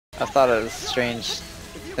I thought it was a strange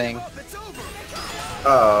thing.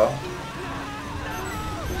 Oh.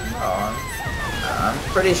 Oh. I'm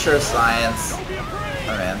pretty sure science.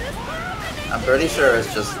 Oh man. I'm pretty sure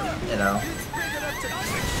it's just, you know.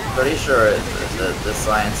 Pretty sure the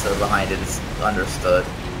science behind it is understood.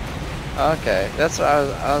 Okay, that's what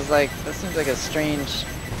I was like, that seems like a strange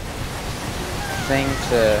thing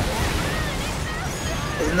to...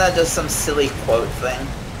 Isn't that just some silly quote thing?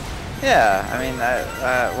 Yeah, I mean,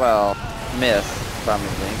 well, myth,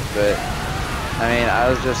 probably, but, I mean, I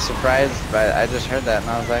was just surprised by, I just heard that and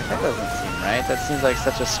I was like, that doesn't seem right. That seems like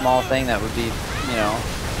such a small thing that would be, you know,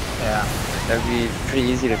 Yeah. that would be pretty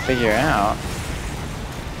easy to figure out.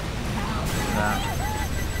 Yeah.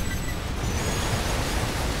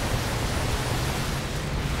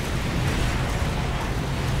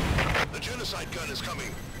 The genocide gun is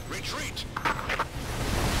coming. Retreat.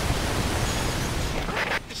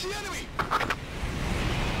 It's the enemy.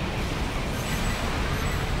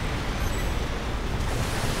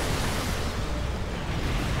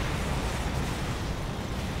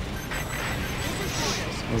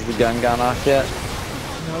 Was the gun gone off yet?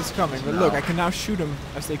 No, it's coming. But look, I can now shoot them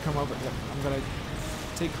as they come over. I'm gonna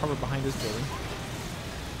take cover behind this building.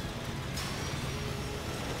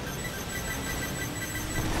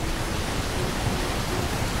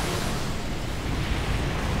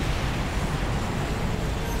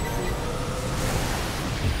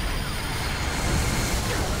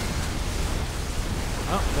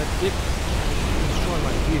 Oh, that did destroy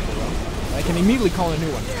my vehicle though. I can immediately call a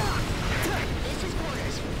new one.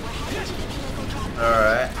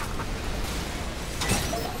 Alright.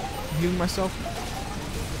 Healing myself.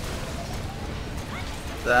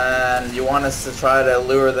 Then you want us to try to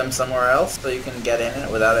lure them somewhere else so you can get in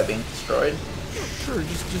it without it being destroyed? Sure,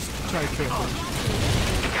 just try to kill them.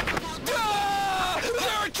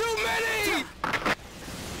 There are too many!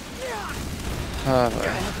 Oh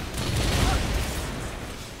boy.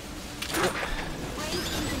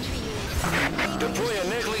 Deploy a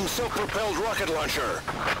Negling self-propelled rocket launcher.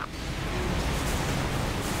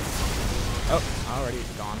 Oh, already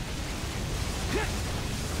gone.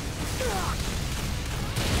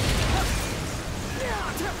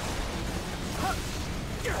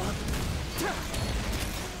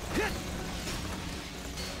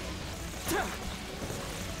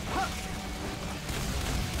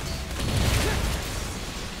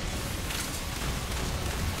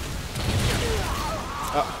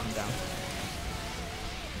 Oh, I'm down.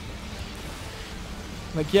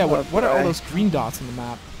 Like, yeah, what are all those green dots on the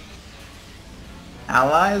map?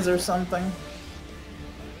 Allies or something?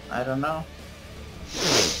 I don't know.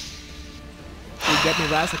 If you get me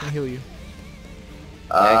last, I can heal you.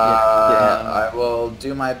 I will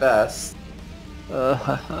do my best.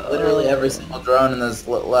 Literally every single drone in this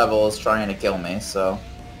level is trying to kill me, so...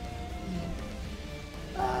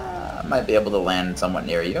 I might be able to land somewhat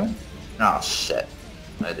near you. Oh shit.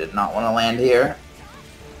 I did not want to land here.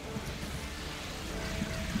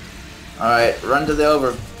 Alright, run to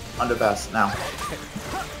the underpass now.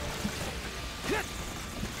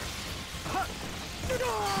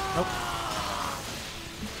 Nope.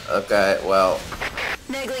 Okay, well...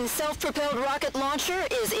 Negling self-propelled rocket launcher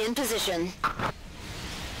is in position.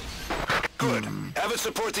 Good. Have it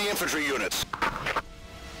support the infantry units.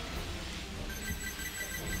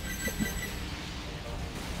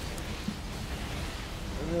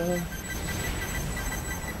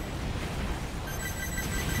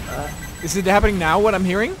 Is it happening now, what I'm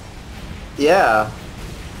hearing? Yeah.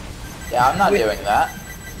 Yeah, I'm not doing that.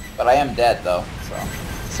 But I am dead, though, so...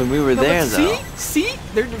 So we were No, there, but though. see?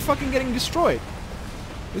 They're fucking getting destroyed.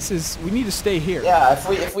 We need to stay here. Yeah,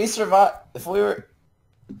 if we survive... If we were...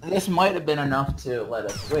 This might have been enough to let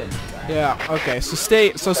us win. Right? Yeah, okay, so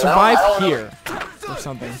survive I don't here. Or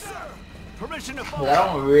something. But I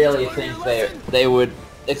don't really think they would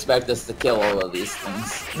expect us to kill all of these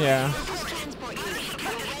things. Yeah.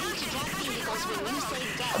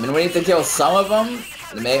 I mean, we need to kill some of them.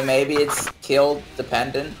 Maybe it's kill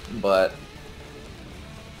dependent, but...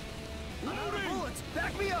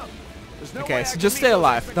 Okay, so just stay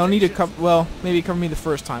alive. Don't need to cover. Well, maybe cover me the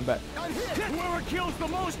first time, but. Whoever kills the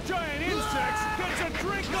most giant insects gets a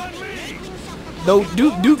drink on me. Though,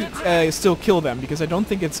 do still kill them because I don't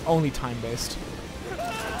think it's only time based.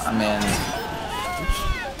 I mean...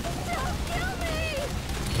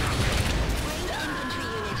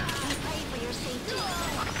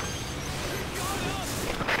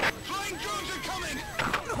 Flying drones are coming!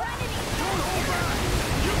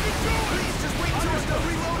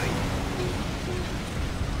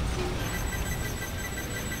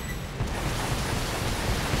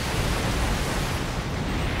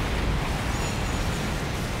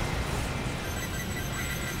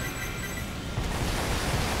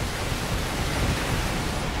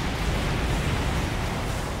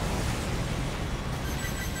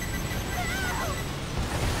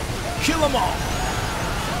 Come on.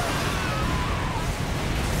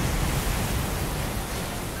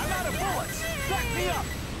 I'm out of bullets. Back me up.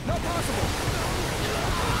 Not possible.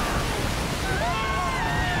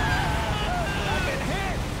 I've been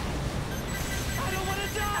hit. I don't want to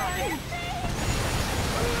die.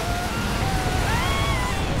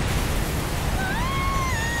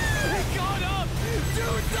 He got up. Do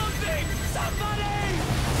something. Somebody.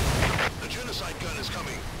 The genocide gun is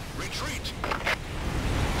coming. Retreat.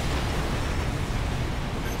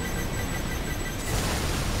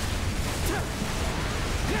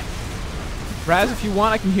 Raz, if you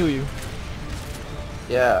want, I can heal you.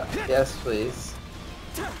 Yeah. Yes, please.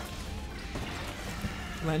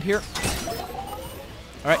 Land here.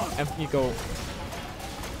 Alright, and you go.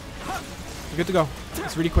 You're good to go.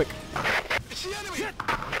 It's really quick. It's the enemy.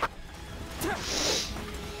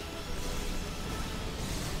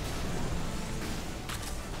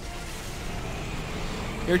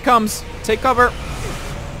 Here it comes. Take cover.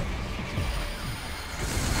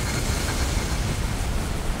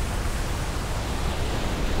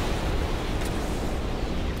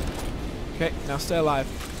 Okay, now stay alive.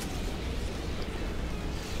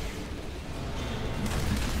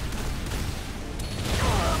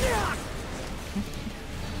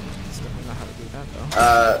 That's definitely not how to do that,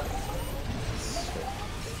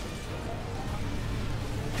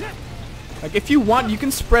 though. Like, if you want, you can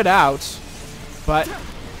spread out, but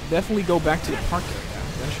definitely go back to the park area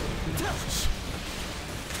eventually.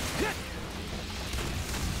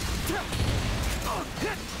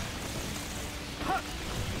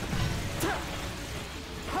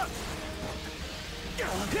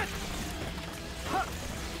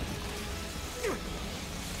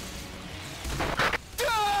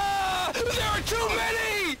 Ah! There are too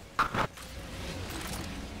many!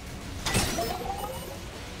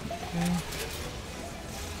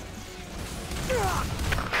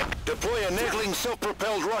 Deploy a niggling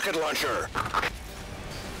self-propelled rocket launcher.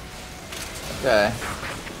 Okay.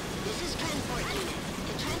 This is transport unit.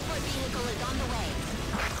 The transport vehicle is on the way.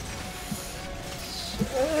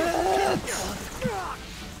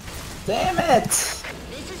 Damn it!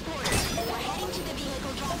 This is Porter. We're heading to the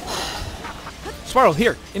vehicle drop point. Spiral,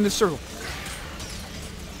 here, in the circle.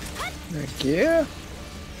 Thank you.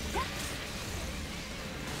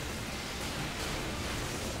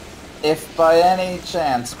 If by any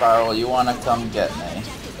chance, Spiral, you want to come get me,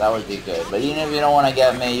 that would be good. But even if you don't want to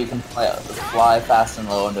get me, you can fly fast and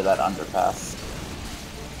low into that underpass.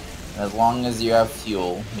 And as long as you have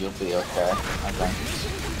fuel, you'll be okay, I think.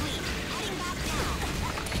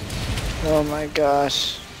 Oh my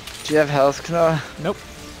gosh. Do you have health, Knoa? Nope.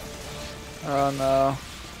 Oh no.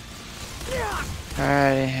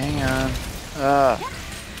 Alrighty, hang on. Oh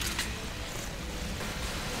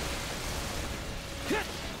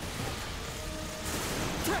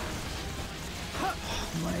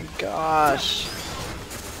my gosh.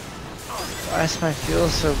 Why is my fuel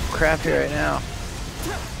so crappy right now?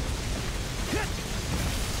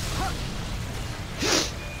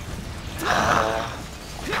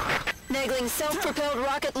 Negling self-propelled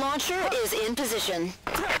rocket launcher is in position.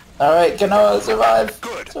 Alright, Kanoa, survive!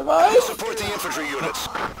 Good. Survive! Support the infantry units.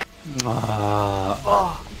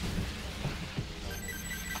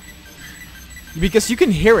 Because you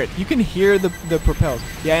can hear it. You can hear the propels.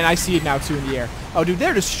 Yeah, and I see it now too in the air. Oh, dude,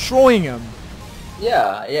 they're destroying them.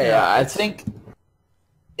 Yeah. I think...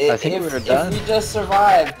 If we were done. If we just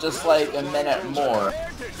survive just like a minute more...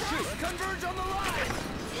 Converge on the line.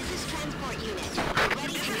 This is transport unit. We're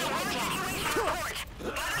ready to make our drop.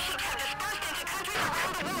 Battlefields have dispersed into countries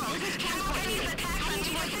around the world. This is transport unit. Heading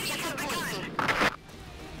towards objective point.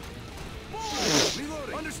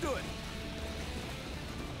 Reloading. Understood.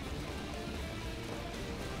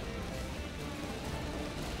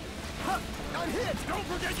 I'm hit. Don't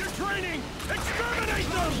forget your training. Exterminate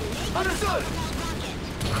them. Understood.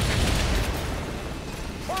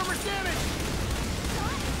 Armor's damaged.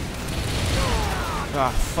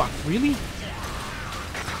 Ah, fuck. Really?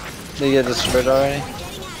 Did you get destroyed already?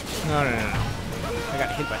 No. I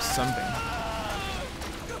got hit by something.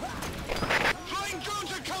 Flying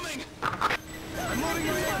drones are coming! I'm loading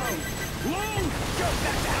my ammo. Load. Go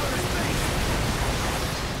back to outer space.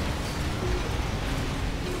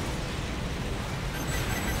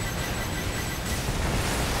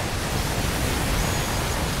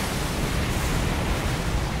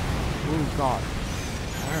 Oh god.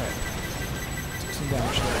 Alright. Took some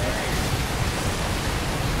damage there.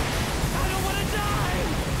 I don't want to die.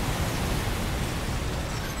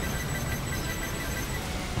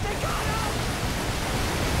 They got him.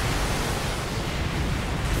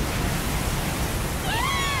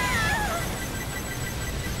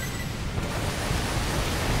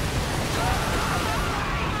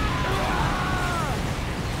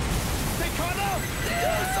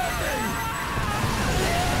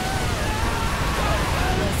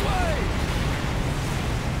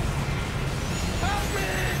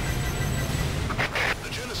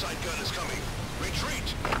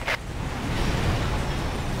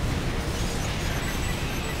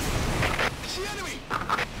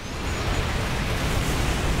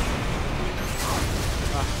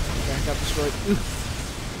 destroyed.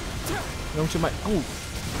 Ugh. Don't you my ooh.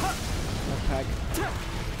 Med pack.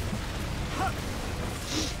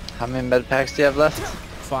 How many med packs do you have left?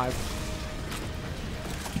 5.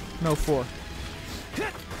 No, 4.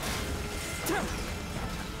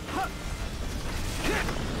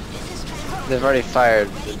 They've already fired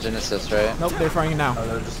the Genesis, right? Nope, they're firing it now. Oh,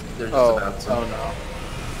 they're just Oh, about to. oh no.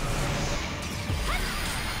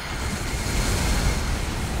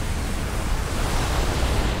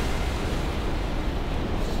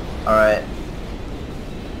 Alright.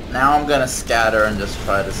 Now I'm gonna scatter and just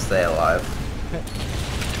try to stay alive.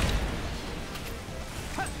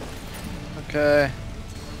 Okay.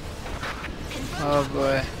 Oh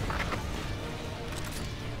boy.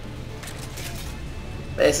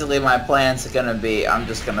 Basically, my plan's gonna be I'm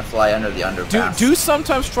just gonna fly under the underpass. Do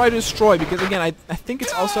sometimes try to destroy, because again, I think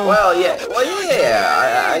it's also... Well, yeah.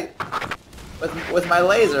 I with my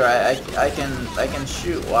laser, I can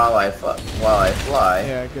shoot while I fly.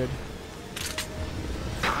 Yeah, good.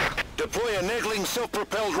 Deploy a Negling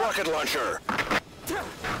self-propelled rocket launcher.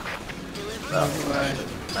 Oh,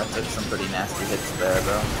 I took some pretty nasty hits there,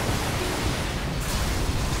 though.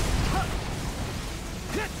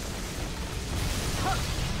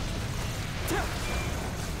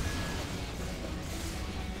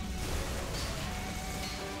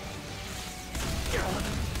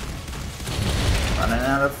 Running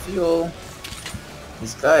out of fuel.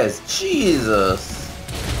 These guys, Jesus!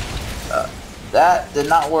 That did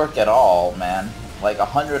not work at all, man. Like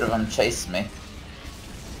 100 of them chased me.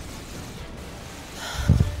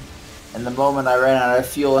 And the moment I ran out of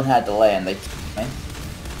fuel and had to land, they killed me.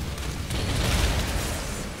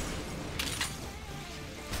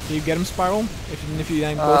 Can you get him, Spiral? If you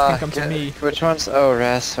then both can come to me, Which one's? Oh,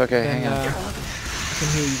 Ras. Okay, then hang on. I can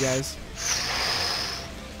heal you guys.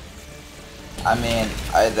 I mean,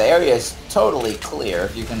 the area is totally clear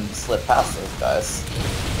if you can slip past those guys.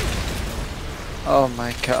 Oh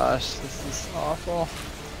my gosh, this is awful.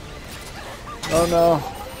 Oh no.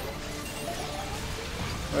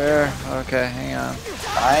 Where? Okay, hang on.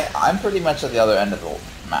 I'm pretty much at the other end of the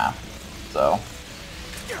map, so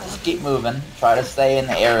just keep moving. Try to stay in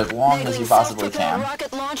the air as long as you possibly can.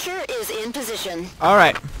 Rocket launcher is in position. All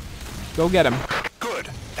right, go get him. Good.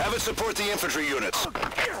 Have it support the infantry units.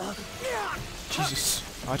 Jesus,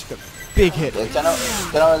 oh, I took a big hit. Yeah,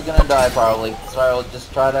 Keno's gonna die probably. So I'll just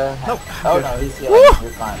try to. Nope. Oh Good. no, he's healing. Woo!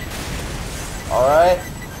 You're fine. All right.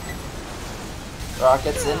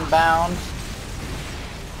 Rockets inbound.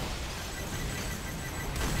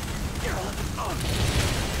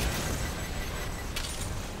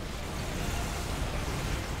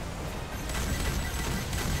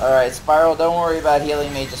 Alright, Spiral, don't worry about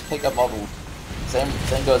healing me, just pick up all the... Same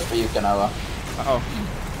goes for you, Kanoa. Uh-oh.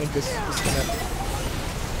 I think this is gonna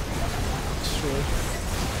destroy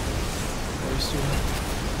very soon.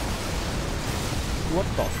 What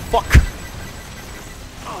the fuck?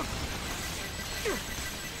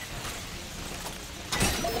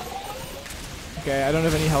 Okay, I don't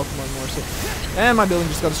have any health anymore, so... And my building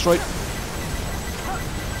just got destroyed.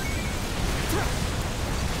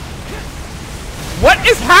 What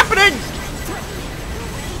is happening?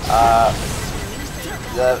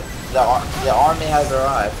 The army has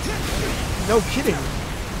arrived. No kidding.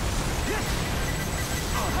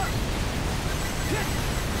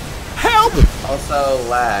 Help! Also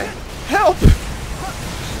lag. Help!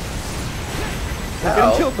 We're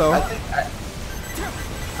getting killed though.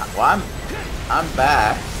 Well, I'm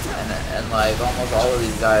back, and like almost all of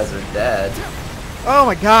these guys are dead. Oh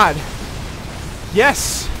my god.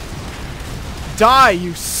 Yes! Die,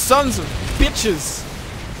 you sons of bitches!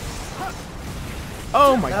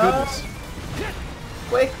 Oh my goodness.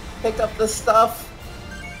 Quick, pick up the stuff.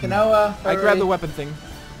 Kanoa, I hurry. grabbed the weapon thing.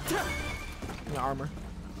 The armor.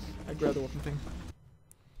 I grabbed the weapon thing.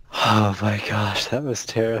 Oh my gosh, that was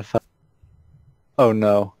terrifying. Oh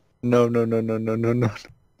no. No, no, no, no, no, no, no,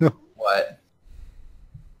 no. What?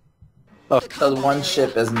 Oh. Because one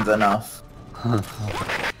ship isn't enough.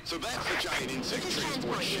 So that's the giant insect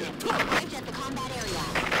transport ship. Arrived at the combat area.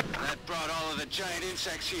 That brought all of the giant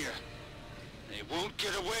insects here. They won't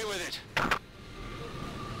get away with it.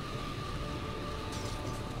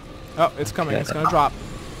 Oh, it's coming. It's gonna drop.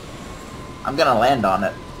 I'm gonna land on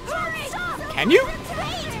it. Can you?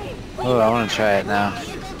 Oh, I want to try it now.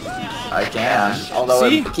 I can. Although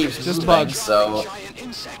See? it keeps Just moving, bugs. so... Giant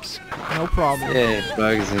insects. No problem. Yay,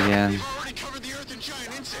 bugs again. We've already covered the Earth in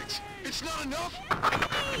giant insects. It's not enough.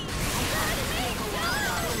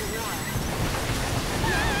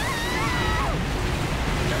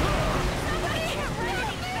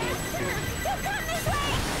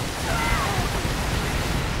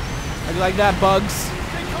 How do you like that, bugs?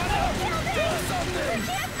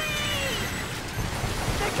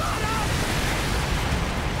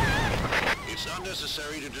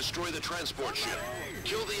 necessary to destroy the transport ship.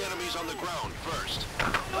 Kill the enemies on the ground first.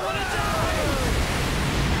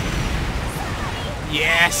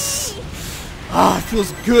 Yes! Ah, it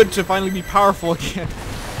feels good to finally be powerful again.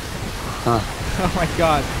 Huh. Oh my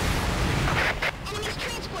god. Enemy's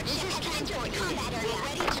transport ship has entered combat area.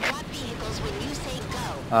 Ready to drop vehicles when you say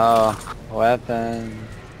go. Oh, weapon.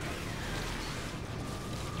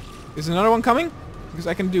 Is another one coming? Because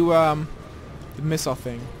I can do the missile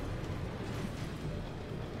thing.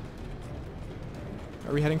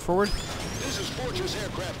 Are we heading forward? This is Fortress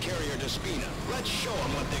aircraft carrier Despina. Let's show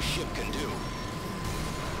them what this ship can do.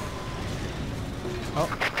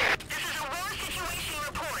 Oh. This is a war situation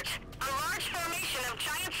report. A large formation of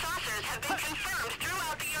giant saucers have been confirmed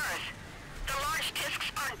throughout the Earth. The large discs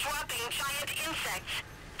are dropping giant insects.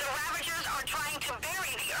 The Ravagers are trying to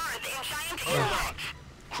bury the Earth in giant insects.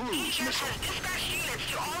 Cruise Aegis missile. has dispatched units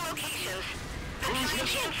to all locations. The Cruise giant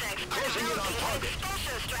missile. insects are Closing in on developing an target.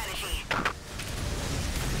 expulsion strategy.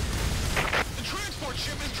 The transport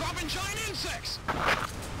ship is dropping giant insects.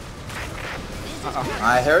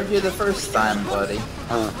 I heard you the first time, buddy.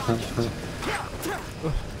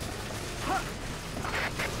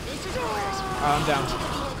 This is orders. I'm down.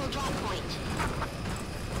 Vehicle drop point.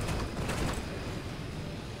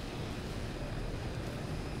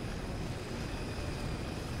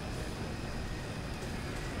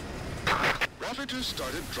 Ravagers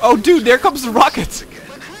started Oh dude, there comes the rocket!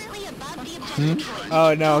 We're currently above the objective point.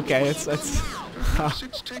 Oh no, okay, it's Perhaps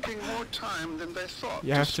it's taking more time than they thought.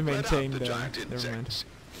 You have to spread out maintain the the- giant never mind. insects.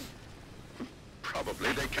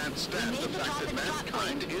 Probably they can't stand the fact that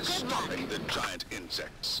mankind is stopping the giant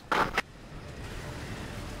insects.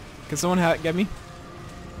 Can someone get me?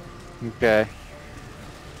 Okay.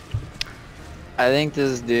 I think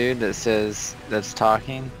this dude that's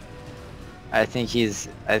talking, I think he's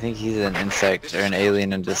an insect or an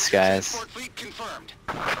alien in disguise. Transport fleet confirmed.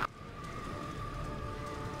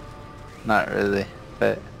 Not really,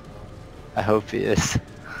 but I hope he is.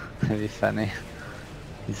 That'd be funny.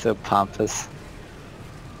 He's so pompous.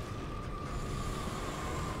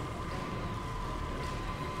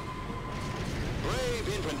 Brave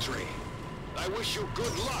infantry. I wish you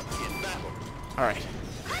good luck in battle. Alright.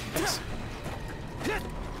 Thanks.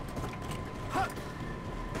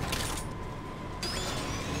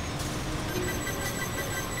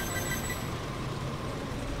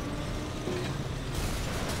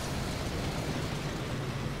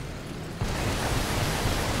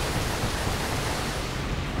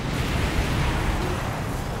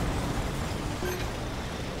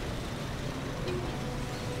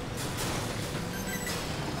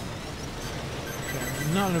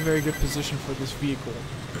 I'm not in a very good position for this vehicle.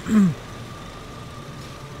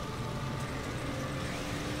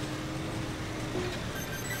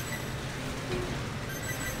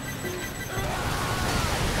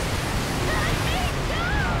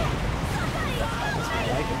 I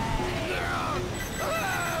like it.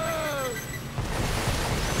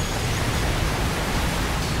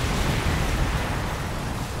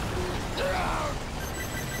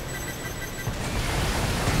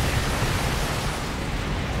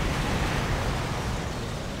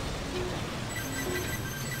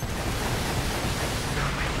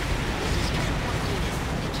 This is transport unit.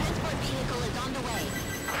 The transport vehicle is on the way.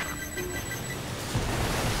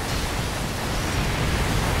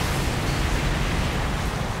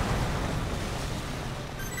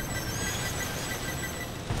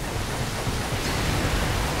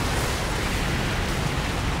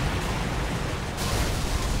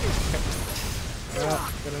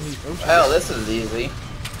 Gonna need Hell, this is easy.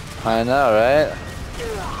 I know, right?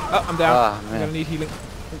 Oh, I'm down. Ah, I'm man. gonna need healing.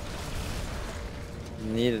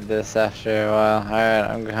 Needed this after a while.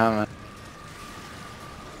 Alright, I'm coming.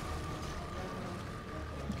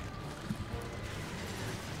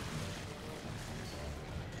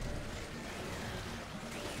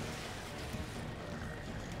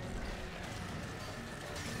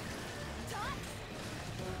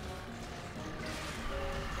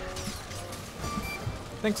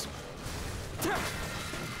 Thanks.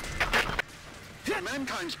 From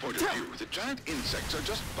mankind's point of view, the giant insects are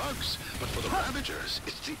just bugs. But for the Ravagers,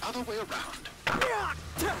 it's the other way around.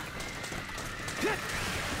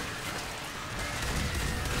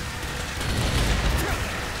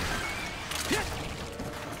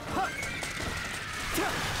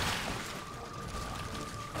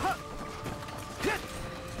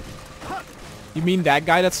 You mean that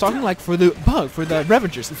guy that's talking? Like for the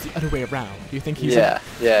Ravagers, it's the other way around. Do you think he's Yeah,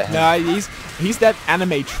 yeah. No, he's that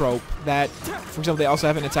anime trope that, for example, they also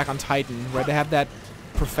have an Attack on Titan where they have that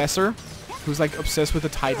professor who's like obsessed with the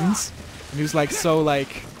Titans and who's like so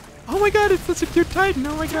like, oh my god, it's such a cute Titan,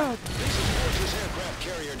 oh my god. This is Fortress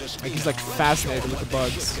Like he's like fascinated with the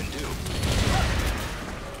bugs.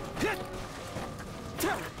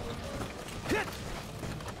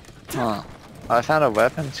 Huh. Oh, I found a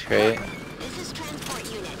weapons crate. This is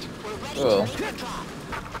transport unit. We're ready Cool. to make a drop.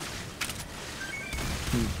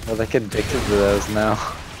 We're like addicted to those now.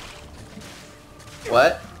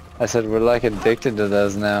 What? I said we're like addicted to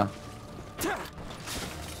those now.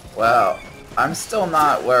 Wow. I'm still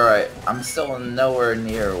nowhere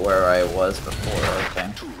near where I was before,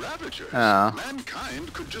 okay. To Ravagers, Oh.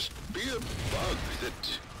 mankind could just be a bug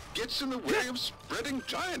that gets in the way of spreading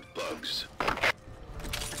giant bugs.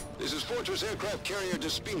 This is Fortress Aircraft Carrier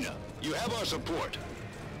Despina. You have our support.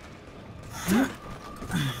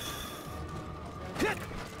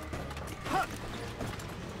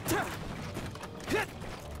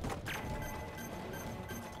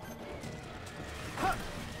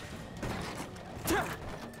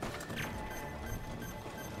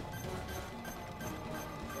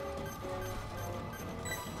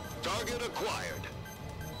 Target acquired.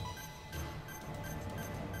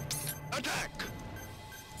 Attack!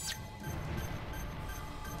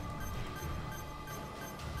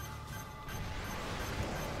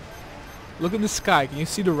 Look in the sky. Can you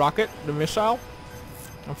see the rocket, the missile?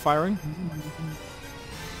 I'm firing.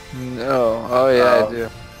 No. Oh yeah, Oh. I do.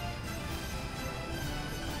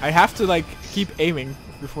 I have to like keep aiming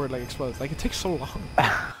before it like explodes. Like it takes so long.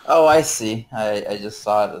 Oh, I see. I just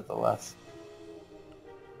saw it at the left.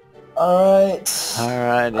 Alright.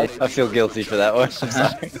 Alrighty. I feel guilty for that one. I'm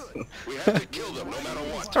sorry. We have to kill them no matter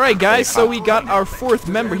what. Alright guys, so we got our 4th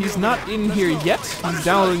member. He's not in here yet. He's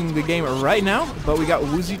downloading the game right now. But we got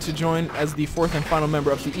Woozy to join as the 4th and final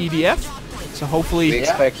member of the EDF. So We hopefully...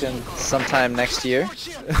 expect him sometime next year.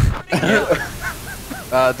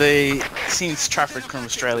 They since traffic from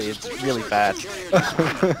Australia, it's really bad. You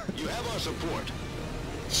have our support.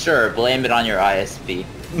 Sure, blame it on your ISP.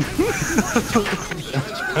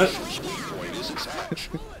 Point is its hatch.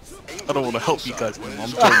 I don't want to help you guys anymore.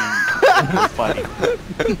 I'm joining the fighting.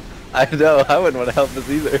 I know. I wouldn't want to help us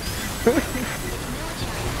either.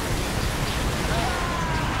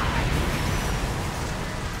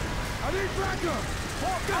 I need backup!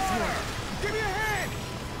 Walk this way! Give me a hand!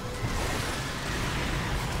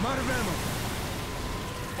 I'm out of ammo.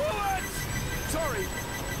 Bullets! Sorry.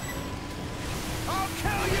 I'll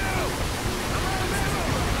kill you! I'm out of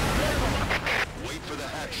ammo! Wait for the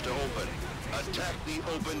hatch to open. Attack the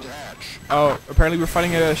opened hatch. Oh, apparently we're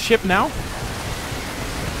fighting a ship now.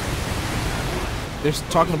 They're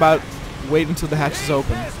talking about wait until the hatch is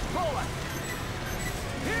open. Hit!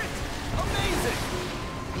 Amazing!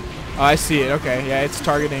 Oh, I see it. Okay, yeah, it's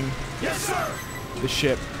targeting Yes, sir! the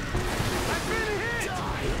ship. I've been hit!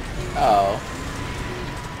 Oh.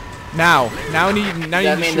 Now Does you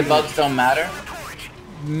that need mean to the shoot it. bugs don't matter?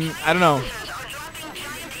 I don't know.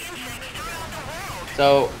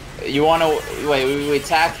 So, you wanna... Wait, we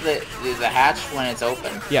attack the hatch when it's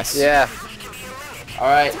open? Yes. Yeah.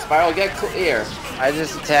 Alright, Spiral, get clear. I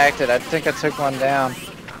just attacked it. I think I took one down.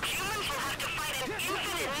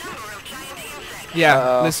 Yeah.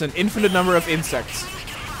 Uh-oh. Listen, infinite number of insects.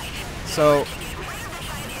 So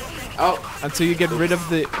Oh, until you get rid of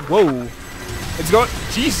the whoa, it's going.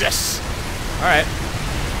 Jesus. All right.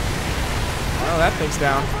 Well, that thing's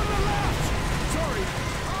down.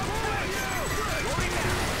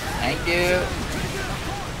 thank you.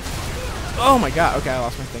 Oh my God. Okay, I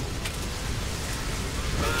lost my thing.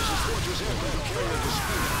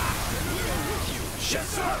 Yes,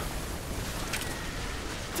 sir!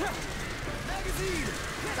 Magazine!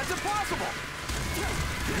 That's impossible!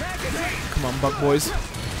 Magazine! Come on, buck boys.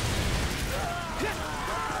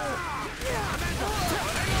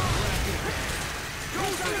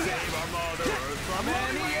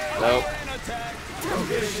 Nope.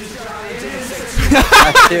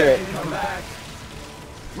 I hear it.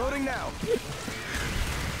 Loading now!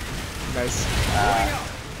 Nice.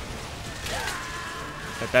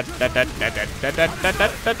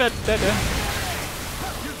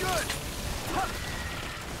 You're good!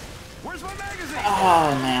 Where's my magazine?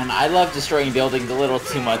 Oh man, I love destroying buildings a little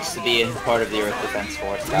too much to be part of the Earth Defense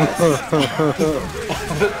Force, guys.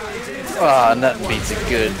 Oh, nothing beats a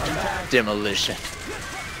good demolition.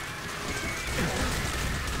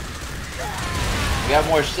 We have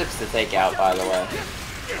more ships to take out, by the way.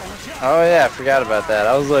 Oh yeah, I forgot about that.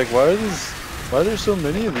 I was like, why are there so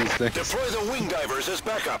many of these things? Deploy the wing divers as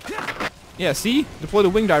backup. Yeah. See, deploy the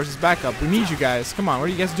wing divers as backup. We need you guys. Come on. What are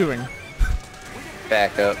you guys doing?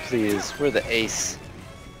 Back up, please. We're the ace.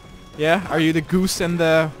 Yeah. Are you the goose and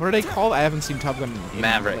the what are they called? I haven't seen Top Gun in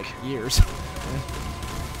Maverick. like, years.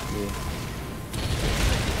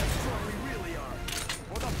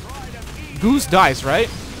 Goose dies, right?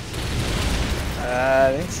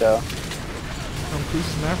 I think so. Tom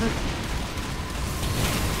Cruise's Maverick?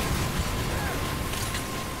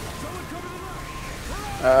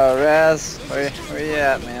 Raz, where you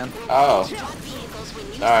at, man? Oh.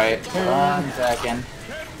 Alright, 1 second.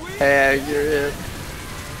 Hey, you're it.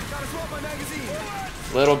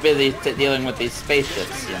 Little busy dealing with these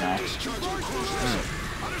spaceships, you know.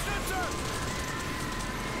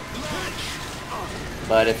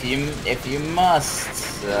 But if you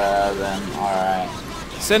must, then alright.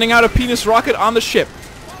 Sending out a penis rocket on the ship.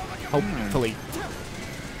 Hopefully.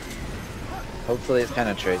 Hopefully it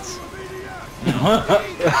penetrates.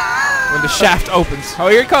 When the shaft opens. Oh,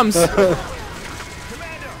 here it comes.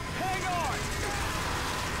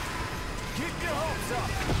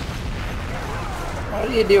 What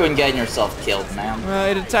are you doing getting yourself killed, man?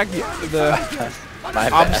 It attacked the My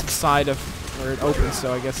bad. opposite side of where it opens,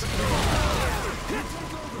 so I guess.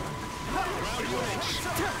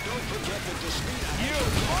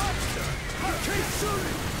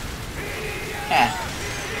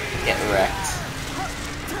 Get wrecked.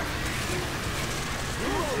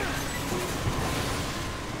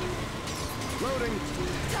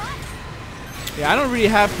 Yeah, I don't really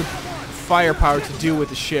have the firepower to deal with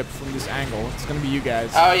the ship from this angle. It's gonna be you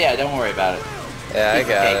guys. Oh yeah, don't worry about it. Yeah, I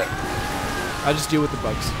got it. I'll just deal with the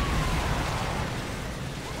bugs.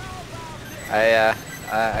 I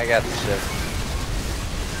got the ship.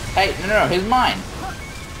 Hey, no, he's mine.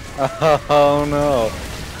 Oh no.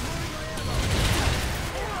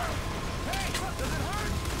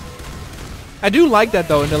 I do like that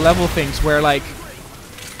though in the level things where like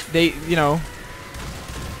they, you know,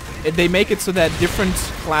 they make it so that different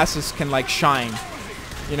classes can like shine.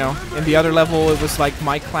 You know, in the other level it was like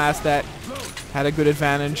my class that had a good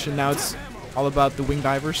advantage, and now it's all about the wing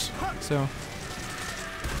divers. So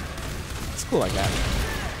it's cool like that.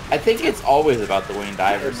 I think it's always about the wing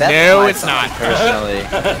divers. No, it's not. Personally.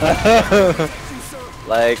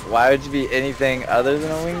 Like, why would you be anything other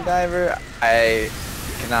than a wing diver? I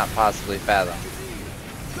cannot possibly fathom.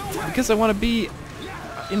 Because I want to be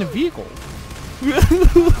in a vehicle.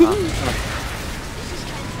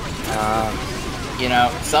 You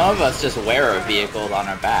know, some of us just wear a vehicle on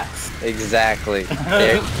our backs. Exactly.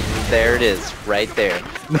 There it is, right there.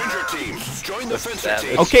 Ranger teams, join the fencer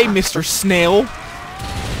team. Okay, Mr. Snail.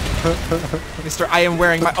 Mr. I am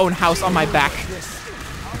wearing my own house on my back.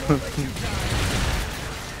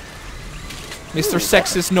 Mr.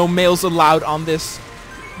 Sexist, no males allowed on this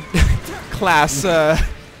class.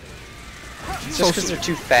 Just because they're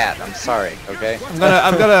too fat, I'm sorry, okay? I'm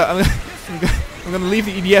gonna leave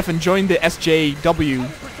the EDF and join the SJW.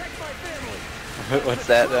 What's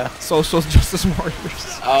that now? Social Justice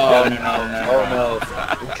Warriors. Oh, no. Oh no,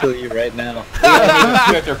 I'll kill you right now. We gotta be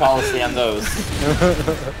stricter policy on those.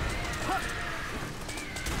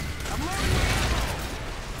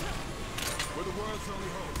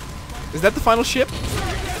 Is that the final ship?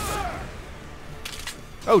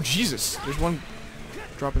 Oh Jesus! There's one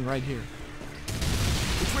dropping right here.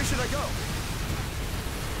 Which way should I go?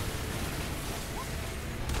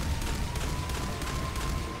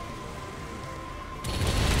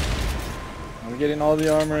 I'm getting all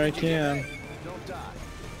the armor I can. Don't die.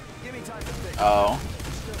 Give me time to think. Oh.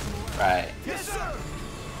 Right. Yes, sir.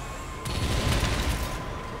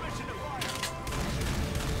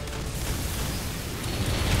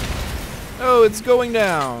 Oh, it's going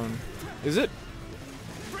down. Is it?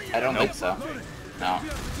 I don't think so. No.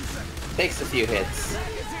 Takes a few hits.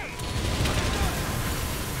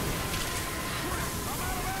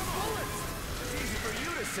 Easy for you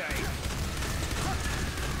to say.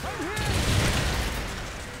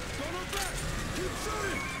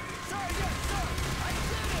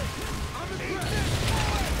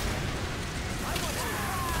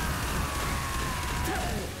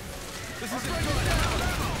 This is it.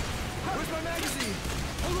 Where's my magazine?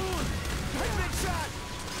 Hold on. Big shot.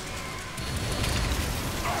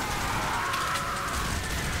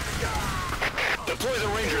 Deploy the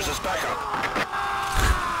Rangers as backup.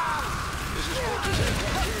 This is Fortress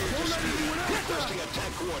Aircraft Carrier Despina, requesting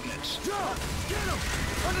attack coordinates. Drop. Get him.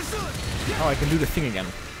 Understood. Oh, I can do the thing again.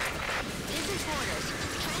 Business orders.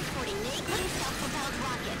 Transporting nuclear self-propelled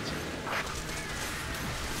rocket.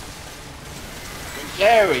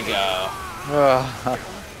 There we go.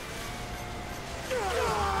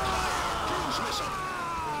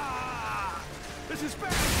 This is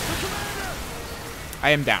bad. The commander. I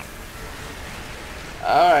am down.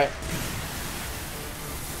 Alright.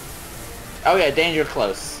 Oh yeah, danger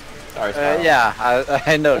close. Sorry, Sparrow. Yeah,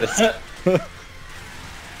 I noticed.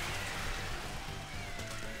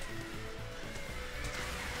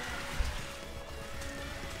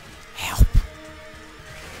 Help.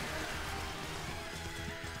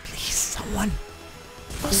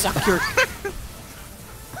 suck your...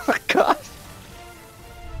 Oh my god.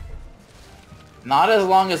 Not as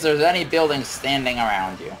long as there's any buildings standing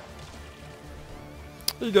around you.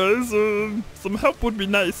 Hey guys, some help would be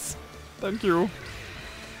nice. Thank you.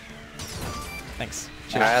 Thanks.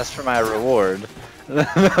 I asked for my reward.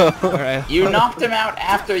 Alright. You knocked him out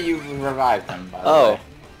after you revived him, by the Oh. way.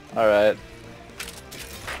 Alright.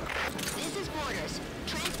 This is Borders,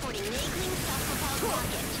 transporting enabling self-propelled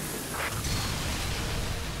rocket.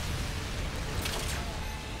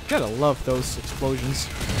 Gotta love those explosions.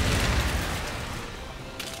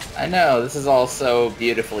 I know, this is all so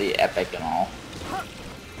beautifully epic and all.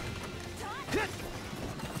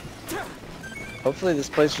 Hopefully this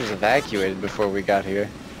place was evacuated before we got here.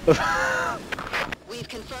 We've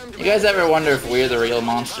confirmed. You guys ever wonder if we're the real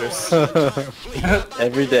monsters?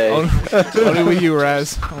 Every day. Only with you,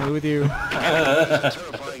 Raz. Only with you.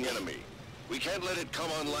 Terrifying enemy. We can't let it come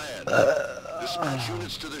on land. Dispatch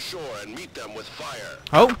units to the shore and meet them with fire.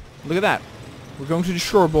 Oh, look at that. We're going to the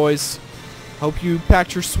shore, boys. Hope you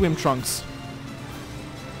packed your swim trunks.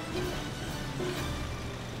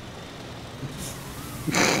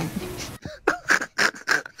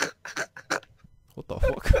 What the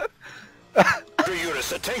fuck? Your units,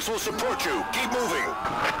 the tanks will support you. Keep moving.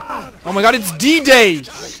 Oh my god, it's D-Day!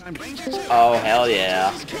 Oh, hell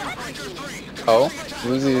yeah. Oh?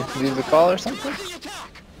 Lose the call or something? The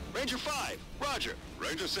attack. Ranger 5, Roger.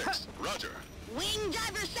 Ranger 6, Roger. Wing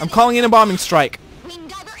Diver 7. I'm calling in a bombing strike. Wing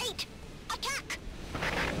Diver 8. Attack.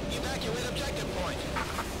 Evacuate objective point.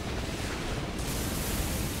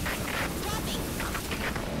 Dropping.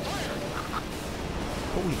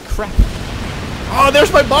 Holy crap. Oh,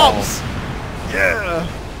 there's my bombs! Yeah!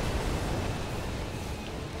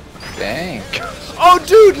 Dang. Oh,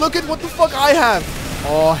 dude, look at what the fuck I have!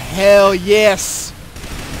 Oh, hell yes!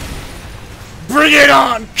 Bring it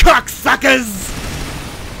on, cocksuckers!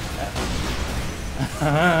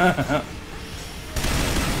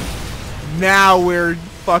 Now we're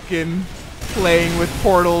fucking playing with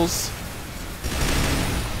portals.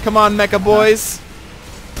 Come on, mecha boys.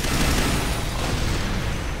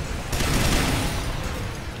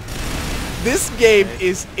 This game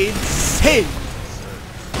is insane.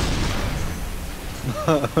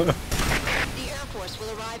 The Air Force will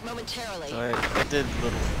arrive momentarily. So I did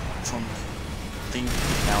some thing.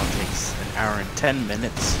 Now it takes an hour and 10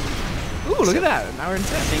 minutes. Ooh, look at that, an hour and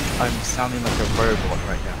 10. I think I'm sounding like a robot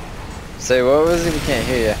right now. Say, what was it? We can't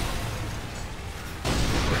hear you.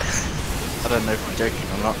 I don't know if you're joking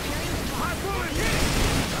or not.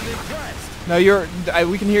 No,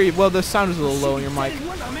 we can hear you. Well, the sound is a little low on your mic.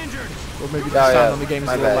 Or maybe the Oh, sound on the game is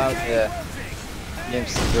a my little bad. loud. Yeah.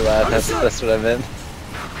 Game's super loud. That's what I meant.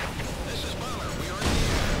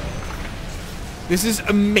 This is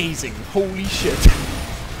amazing. Holy shit.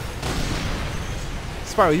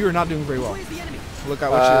 Spiral, you are not doing very well. Look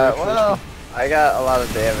at what you're... Well, I got a lot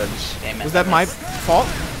of damage. Damn it. Was that my fault?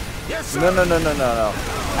 No.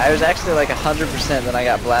 I was actually like 100%, then I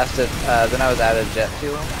got blasted, then I was out of jet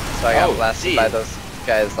fuel, so I got Oh, blasted geez. by those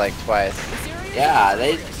guys like twice. Yeah,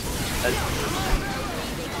 they...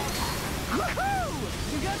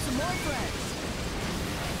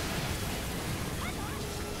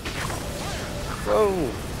 Whoa!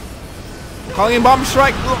 Calling in bomb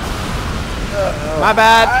strike. My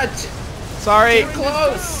bad. What? Sorry.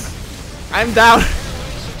 Close! I'm down.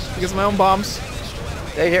 Because of my own bombs.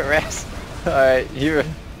 They get rest. Alright, you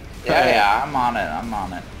Yeah, I'm on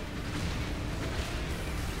it.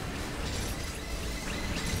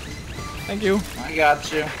 Thank you. I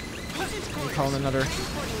got you. I'm calling another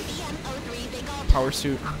Transporting BM-03 Big Alpha. power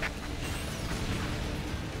suit.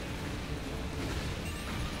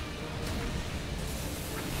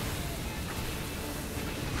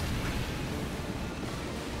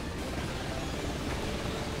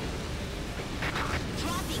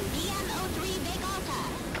 Dropping BM-03 Big Alpha.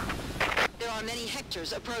 There are many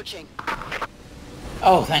Hectors approaching.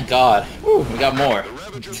 Oh, thank God. Whew, we got more. The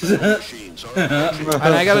Ravager battle machines are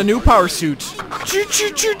And I got a new power suit. Choo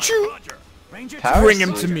choo choo choo. Power Bring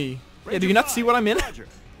him suit. to me. Yeah, do you not see what I'm in?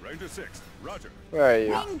 Ranger 6, Roger. Where are you?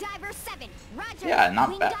 Wing Diver 7. Roger. Yeah, not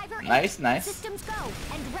Wing bad. Diver 8. Nice, nice. Systems go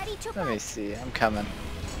and ready to Let me fight. see. I'm coming.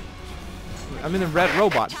 I'm in the red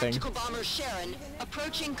robot thing. Tactical bomber Sharon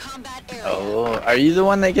approaching combat area. Oh, are you the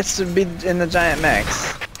one that gets to be in the giant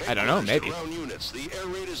mechs? I don't know, maybe. ground units. The air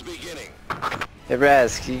raid is beginning. Hey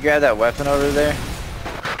Raz, can you grab that weapon over there?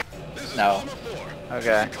 This is No. Bomber 4.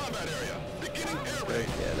 Okay. Combat area. Beginning air raid.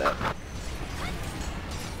 Yeah, that.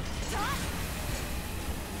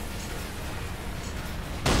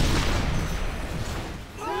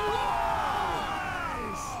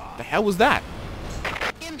 The hell was that?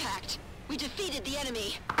 Impact. We defeated the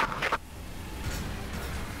enemy.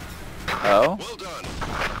 Oh? Well done.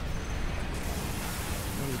 Oh,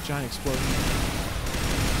 a giant explosion.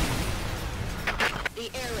 The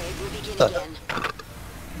air raid will begin again.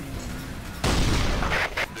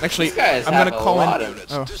 Actually, These guys I'm have gonna a call lot in. of-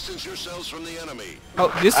 Units, Oh, distance yourselves from the enemy.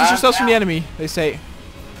 distance yourselves from the enemy. They say.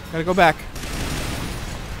 Gotta go back.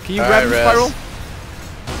 Can you All grab right, him, Rez. Spiral?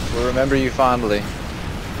 We'll remember you fondly.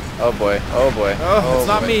 Oh boy. Oh boy. Oh, it's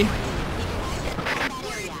not boy. me.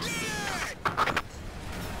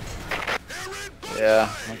 Yeah,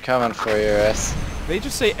 I'm coming for you, Rez. They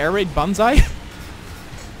just say air raid Banzai?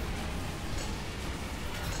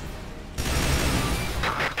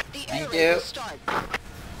 The air Thank raid you. will start.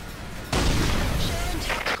 Sharon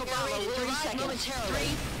tactical bomber will arrive momentarily.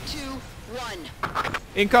 3, 2, 1.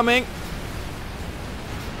 Incoming.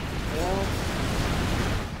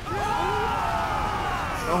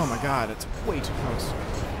 Oh my god, it's way too close.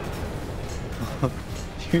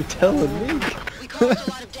 You're telling me. We caused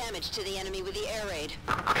a lot of damage to the enemy with the air raid.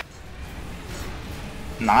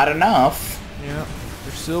 Not enough. Yeah,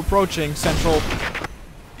 they're still approaching Central.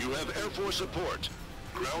 You have Air Force support.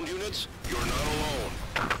 Ground units, you're not alone.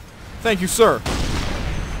 Thank you, sir.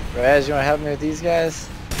 Raz, you wanna help me with these guys?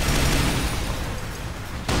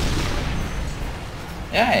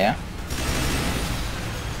 Yeah.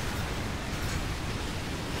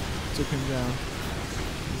 Took him down.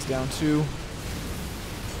 He's down 2.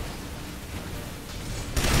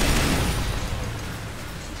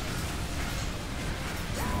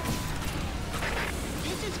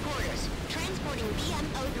 This is quarters. Transporting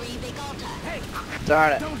BM-03 Vegalta.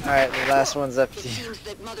 Darn it. Alright, the last one's up It to you. seems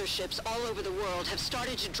that motherships all over the world have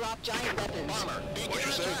started to drop giant weapons. What'd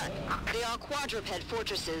you say? They are quadruped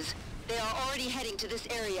fortresses. They are already heading to this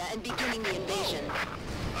area and beginning the invasion.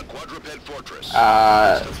 A quadruped fortress.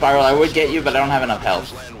 Spiral, I would get you, but I don't have enough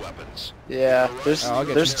health. Land weapons. Yeah, I'll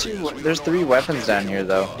get there's 3 weapons down here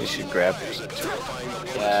though. You should grab. Is a terrifying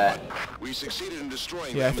Yeah. We succeeded in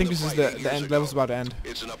destroying Yeah, I them think in this is fight the years end ago. level's about to end.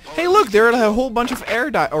 It's an Hey, look, there are a whole bunch of wing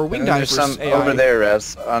And divers. there's some AI. over there,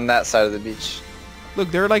 Raz, on that side of the beach.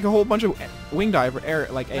 Look, there are like a whole bunch of wing diver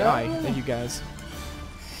AI that you guys.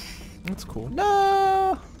 That's cool.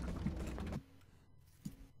 No.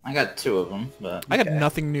 I got 2 of them, but I got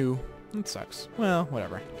nothing new. That sucks. Well,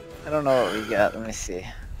 whatever. I don't know what we got. Let me see.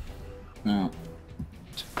 no.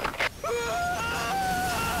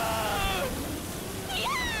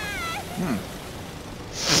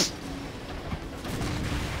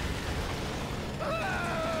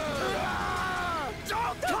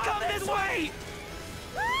 Don't come this way!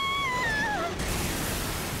 I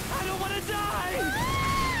don't want to die!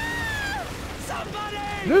 Somebody!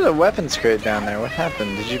 There's a weapons crate down there. What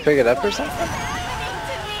happened? Did you pick it up or something?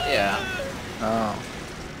 Yeah. Oh.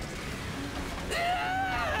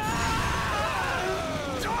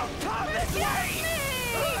 Don't come this way!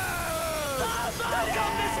 Don't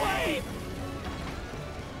come this way!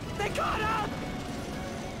 They caught up!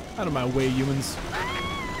 Out of my way, humans.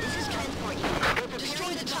 This is transport unit.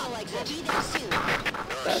 Destroy the tunnel exit. Be there soon.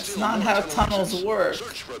 That's not how tunnels work.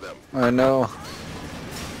 Search for them. I know.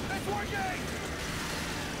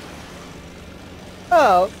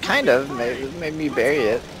 Well, kind of. Maybe bury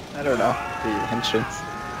it. I don't know. The entrance.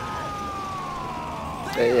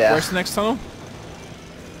 But yeah, Where's the next tunnel?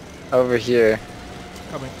 over here.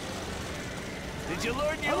 Coming. Did you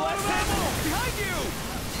learn your lesson? Behind you!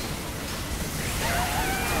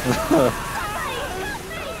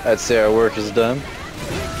 I'd say our work is done. Do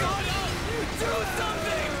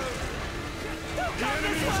something! The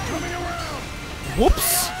enemy's coming around!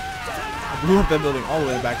 Whoops! I blew up that building all the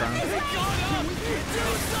way in the background. Do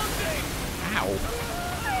something! Ow.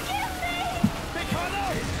 They caught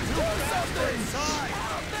up! Do something!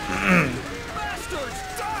 Bastards!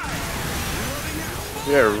 Die!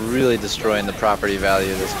 We are really destroying the property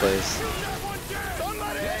value of this place.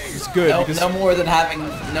 It's good because No more than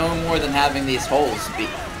having these holes be.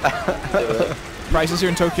 prices here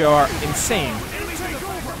in Tokyo are insane.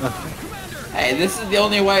 Hey, this is the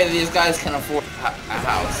only way these guys can afford a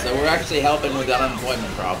house. So we're actually helping with the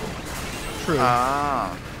unemployment problem. True.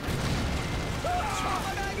 Ah.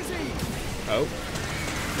 Oh.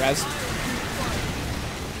 Raz?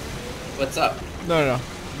 What's up? No.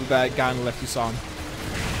 That guy on the left, you saw him.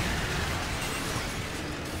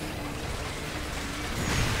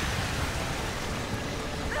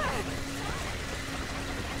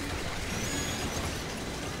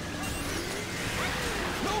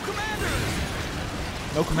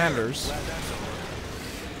 No commanders.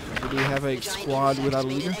 Do we have a Giant squad insects without a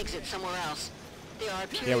made leader? an exit somewhere else. They are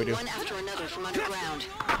appearing Yeah, we do. one after another from underground.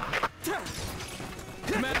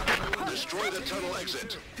 Destroy the tunnel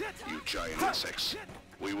exit. You giant insects.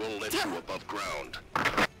 We will let you above ground.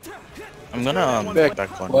 I'm gonna Back-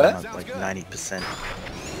 back on what? when I'm at like 90%.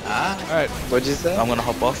 Alright. What'd you say? I'm gonna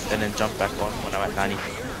hop off and then jump back on when I'm at 90.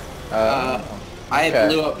 I Okay.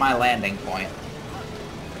 blew up my landing point.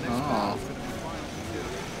 Oh.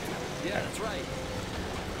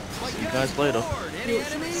 See you guys later.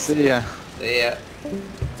 See ya. Yeah.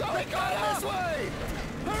 Zombie car this way!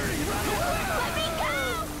 Hurry, run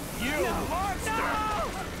away! You monster!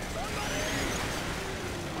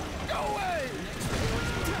 Go away!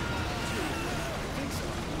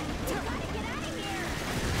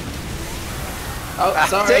 Oh,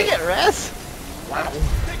 sorry. Take it, Rez. They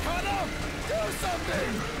caught up! Do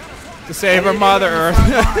something! To save our Mother Earth.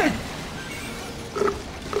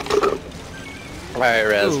 Alright,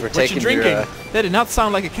 Rez, Ooh, we're what taking you drinking? your, That did not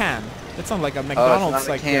sound like a can. That sounded like a oh, McDonald's it's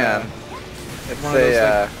not like a can. It's one of those,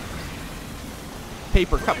 a,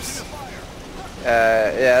 paper cups.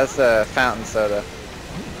 yeah, it's a fountain soda.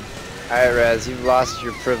 Alright, Rez, you've lost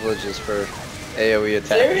your privileges for AoE attacks.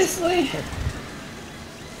 Seriously?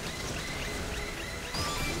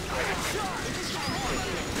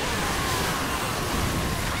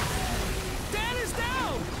 Dan is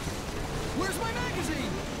down! Where's my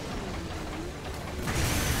magazine?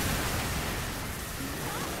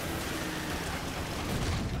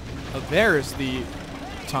 Oh, there's the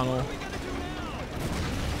tunnel.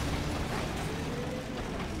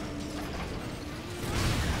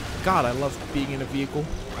 God, I love being in a vehicle.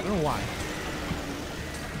 I don't know why.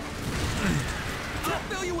 I'll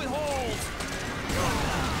fill you with holes!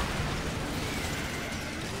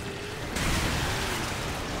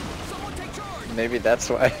 Someone take charge! Maybe that's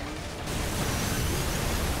why.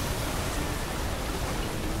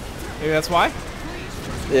 Maybe that's why?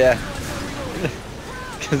 Yeah.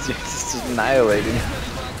 Because you're just annihilating.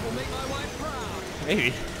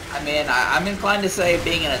 Maybe. I mean, I'm inclined to say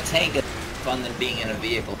being in a tank is fun than being in a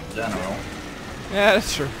vehicle in general. Yeah,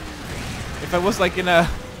 that's true. If I was like in a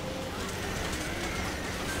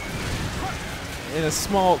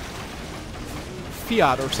small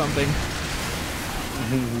Fiat or something,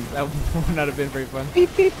 that would not have been very fun.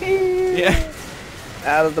 Beep, beep, beep. Yeah.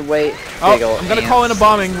 Out of the way. Oh, big ol' I'm gonna call in a ants.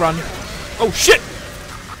 bombing run. Oh shit!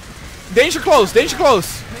 Danger close! Danger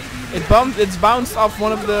close! It's bounced off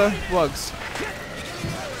one of the bugs.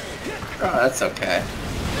 Oh, that's okay.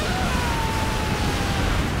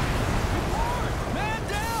 Man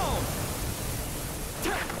down!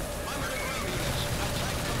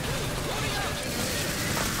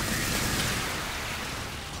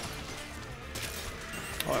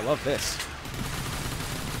 Oh, I love this.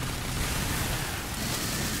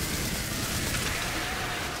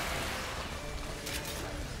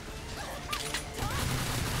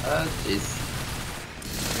 Jeez.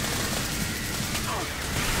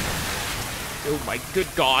 Oh my good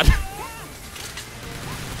god.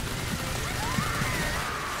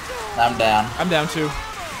 I'm down. I'm down too.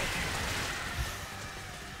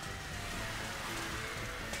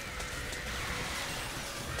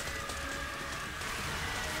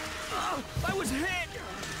 Oh, I was hit!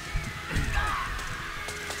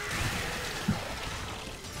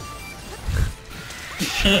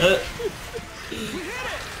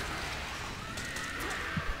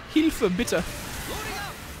 Hilfe, bitte.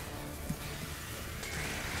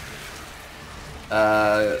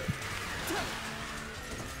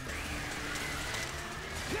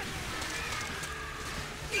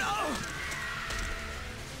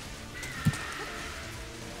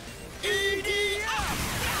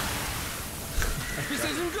 This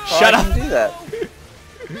isn't good! Shut I up. can do that.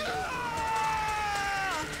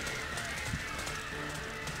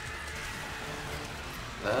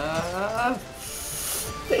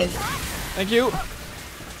 Thank you.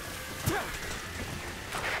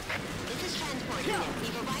 This is transport unit.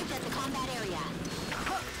 We've arrived at the combat area.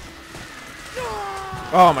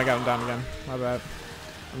 Oh my god, I'm down again. My bad.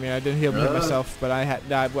 I mean, I didn't hit myself, but I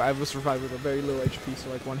was revived with a very low HP, so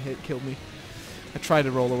like one hit killed me. I tried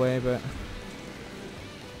to roll away, but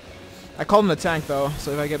I called him the tank though,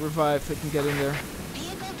 so if I get revived, I can get in there.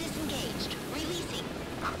 Vehicle disengaged. Releasing.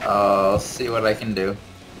 I'll see what I can do.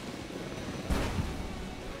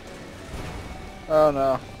 Oh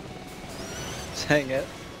no. Dang it.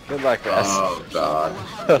 Good luck, Rez. Oh god. Will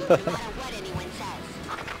help you no matter what anyone says.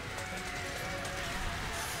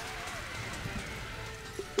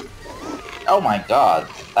 Oh my god.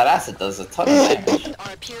 That acid does a ton of damage.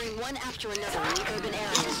 Are appearing one after another in the urban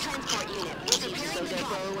areas. Transport unit. So they're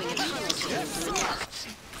burrowing in tunnels to into the nests.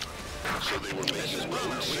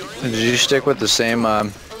 Did you stick with the same A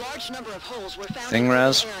large number of holes were found Thing, in urban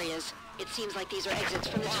Raz? areas. It seems like these are exits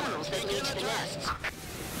from the tunnels that lead to the nests.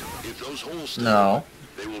 If those holes stay No.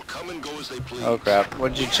 open, They will come and go as they please. Oh crap!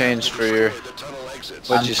 What'd you change for your? The tunnel exits.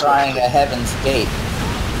 What'd I'm you trying a Heaven's Gate.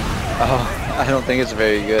 Oh, I don't think it's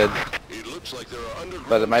very good, It looks like there are underground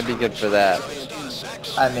but it might be good for that. giant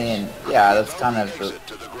insects. I mean, yeah, that's kind of Exit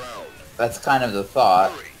to the ground. the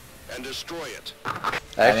thought. Hurry and destroy it.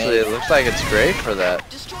 Actually, it looks like it's great for that.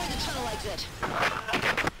 Destroy the tunnel exit.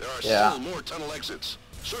 There are Yeah. still more tunnel exits.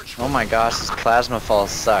 Search for Oh my gosh, this plasma fall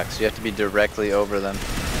sucks. You have to be directly over them.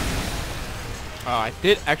 I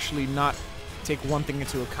did actually not take one thing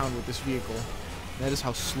into account with this vehicle. That is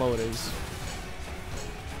how slow it is.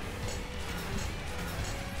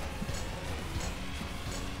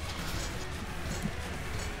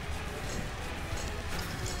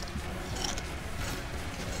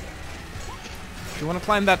 If you want to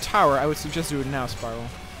climb that tower, I would suggest do it now, Spiral.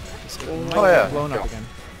 It might Oh, yeah. get blown up again.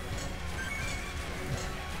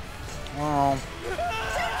 Well,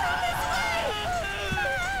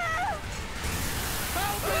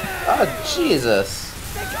 Oh, Jesus.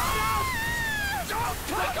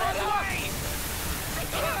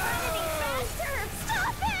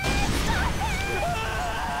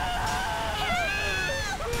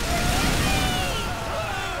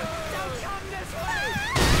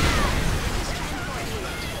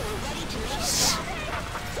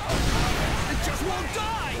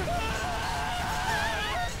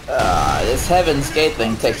 This Heaven's Gate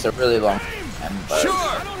thing takes a really long time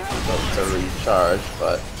to recharge,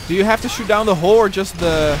 but Do you have to shoot down the hole or just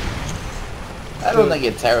the... I don't think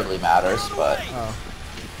it terribly matters, but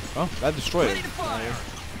Oh, that destroyed it.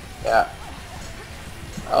 yeah.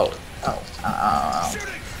 Oh.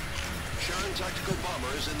 Sharon tactical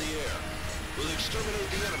bomber is in the air. We'll exterminate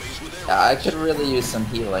the enemies with air. Yeah, I could really use some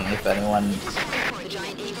healing if anyone... The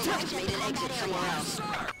giant eagle has made an exit somewhere else.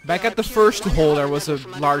 Back at the first hole, there was a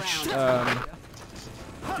large...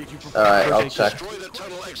 Alright, I'll check. Destroy the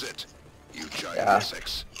tunnel exit. You giant Yeah.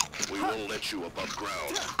 insects. We won't let you above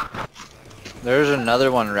ground. there's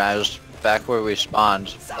another one, Raz, back where we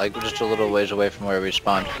spawned. Like, just a little ways away from where we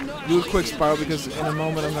spawned. Do it quick, Spiral, because in a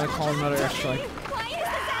moment I'm gonna call another airstrike.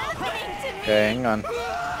 Okay, hang on.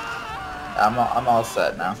 I'm all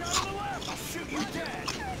set now.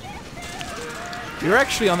 You're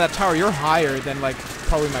actually on that tower. You're higher than, like,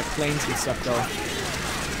 probably my planes and stuff, though.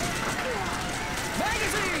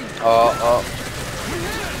 Oh.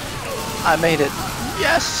 I made it.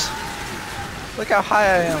 Yes! Look how high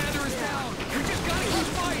I am.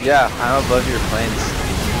 Yeah, I'm above your planes.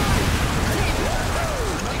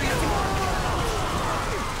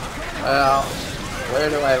 Well, where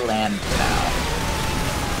do I land now?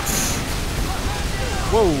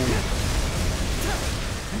 Whoa!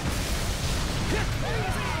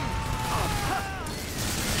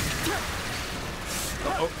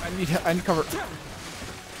 Oh, I need cover.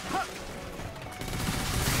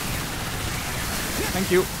 Thank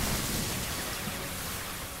you.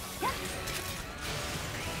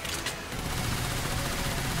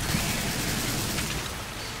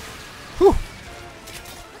 Whew.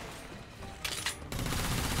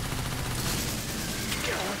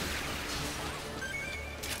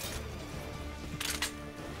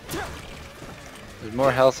 There's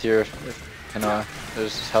more health here. And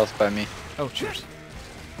there's health by me. Oh, cheers.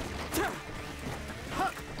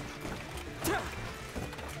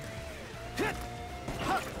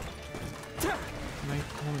 Might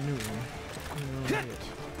want a new one. I don't know yet.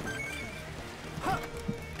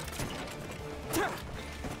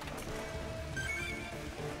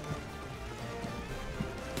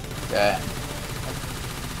 Okay.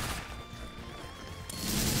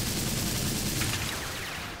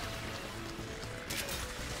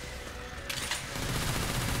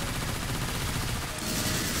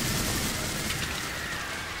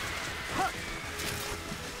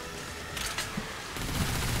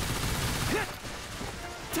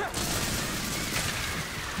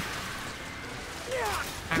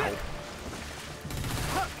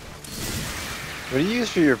 What do you use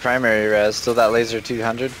for your primary res? Still that laser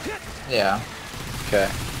 200? Yeah. Okay.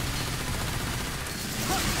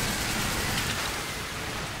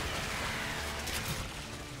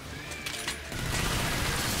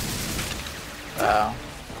 Wow.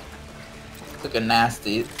 Took a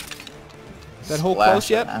nasty. That hole splash close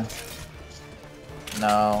yet? on that.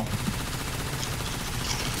 No.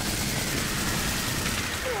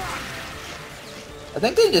 I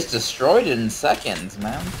think they just destroyed it in seconds,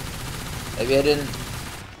 man. Maybe I didn't.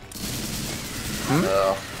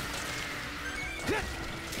 Ugh.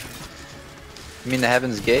 You mean the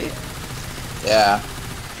Heaven's Gate? Yeah.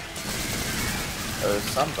 Or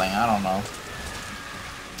something, I don't know.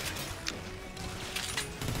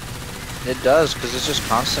 It does, because it's just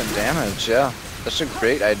constant damage, yeah. That's a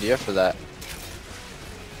great idea for that.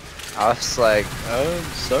 I was like, oh, it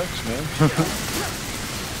sucks, man.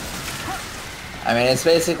 I mean, it's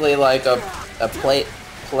basically like a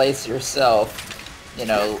place yourself, you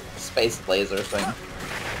know, space laser thing.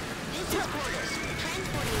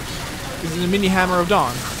 This is a mini Hammer of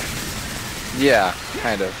Dawn. Yeah,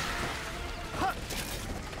 kind of.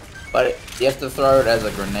 But you have to throw it as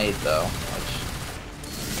a grenade, though. Which...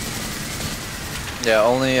 Yeah,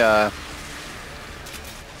 only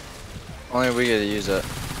we get to use it.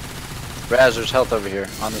 Raz, there's health over here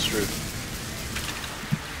on this roof.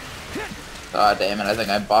 God damn it! I think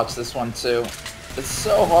I boxed this one too. It's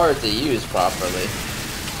so hard to use properly.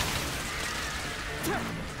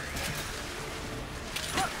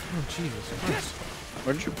 Oh Jesus Christ!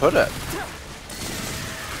 Where'd you put it?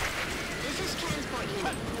 This is transport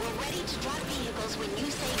unit. We're ready to drop vehicles when you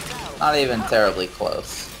say go. Not even terribly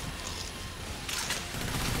close.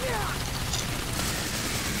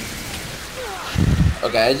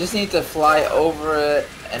 Okay, I just need to fly over it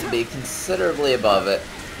and be considerably above it.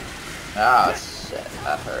 Ah, shit,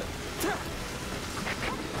 that hurt.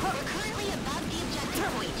 We're currently above the objective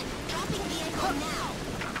point. Dropping vehicle now.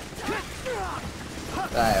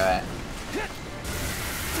 Anyway.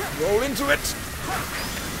 Roll into it.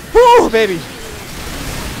 Woo, baby!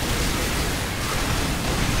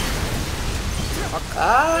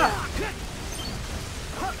 Ah!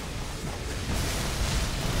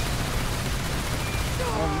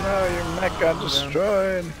 Oh no, your mech got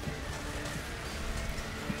destroyed.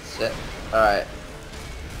 Shit. Alright.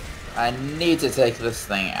 I need to take this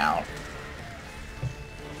thing out.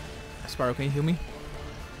 Sparrow, can you heal me?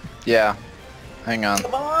 Yeah. Hang on.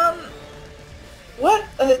 Come on! What?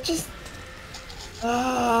 Just...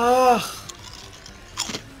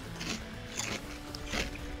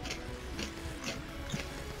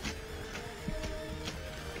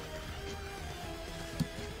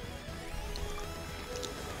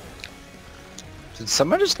 Did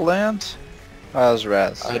someone just land? Oh, that was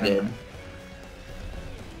Raz. I did.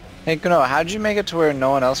 Hey, Kuno, how'd you make it to where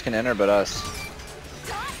no one else can enter but us?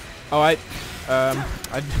 Oh,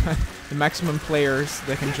 the maximum players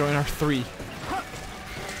that can join are 3.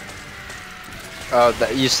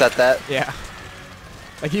 Oh, you set that? Yeah.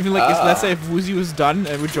 Like even like let's say if Woozy was done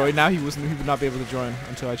and would join now, he would not be able to join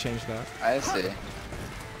until I changed that. I see.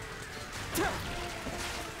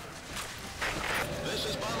 This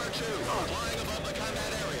is Bomber 2, flying above the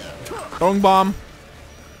combat area. Throwing bomb.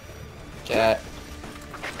 Cat.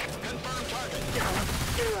 Confirm target.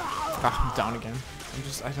 Ah, I'm down again.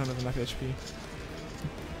 I don't have enough HP.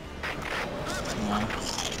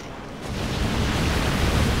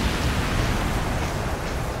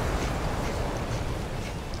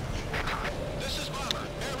 This is Bomber.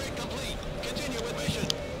 Air raid complete. Continue with mission.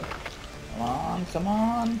 Come on, come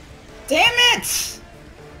on. Damn it!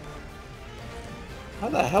 How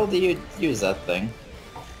the hell do you use that thing?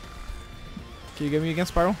 Can you get me again,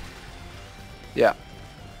 Spiral? Yeah.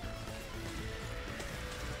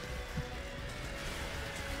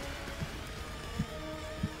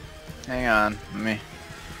 Hang on, let me...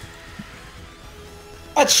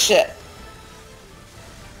 What shit?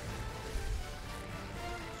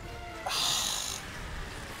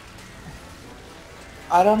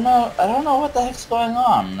 I don't know what the heck's going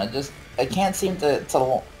on. I can't seem to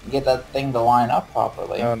get that thing to line up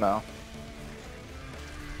properly. Oh no.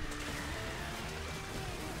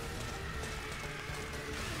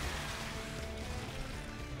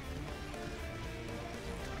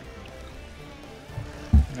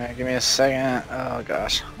 Alright, give me a second. Oh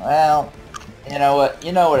gosh. Well, you know what?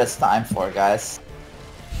 You know what it's time for, guys.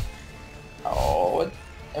 Oh,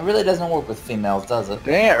 it really doesn't work with females, does it?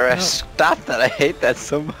 Dang it, Rush. Stop that. I hate that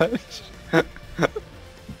so much.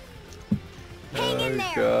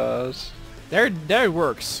 Oh gosh. There it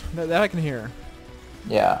works. That I can hear.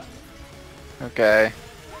 Yeah. Okay.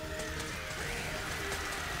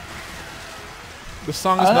 The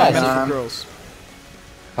song is Oh, not nice. meant for girls.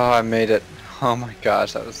 Oh, I made it. Oh my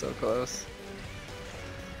gosh, that was so close.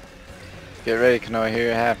 Get ready, Kanoa,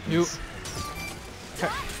 here it happens. You.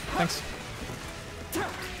 Okay, thanks.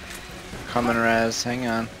 Coming, Raz, hang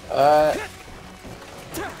on.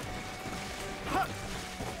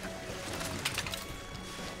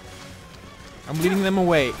 I'm leading them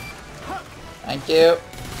away. Thank you.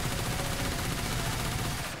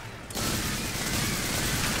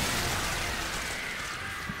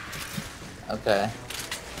 Okay.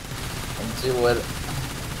 Let's do what...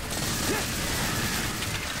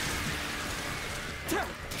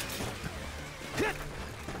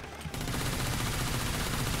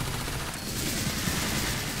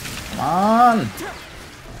 Come on!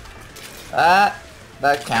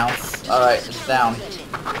 That counts. Alright, it's down. We're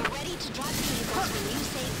ready to drop vehicles when you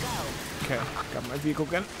say go. Okay, got my vehicle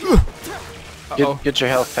again. Uh-oh. Get your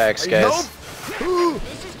health packs, guys.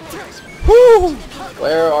 Woo!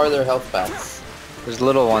 Where are their health packs? There's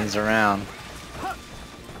little ones around.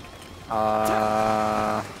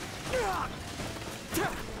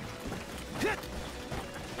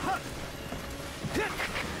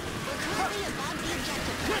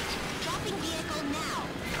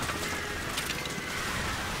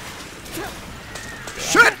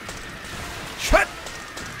 Shit! Shit!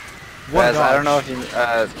 Guys, I don't know if you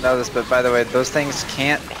know this, but by the way, those things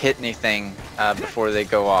can't hit anything before they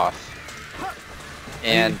go off.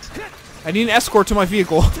 And I need an escort to my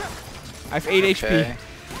vehicle. I have 8 HP.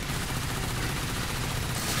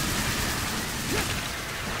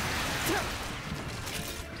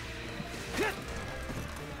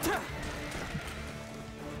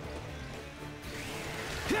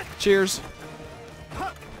 Cheers.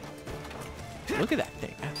 Look at that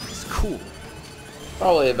thing. That's cool.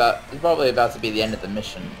 It's probably about to be the end of the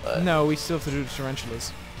mission, but No, we still have to do the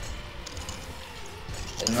tarantulas.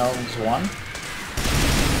 isn't that just one?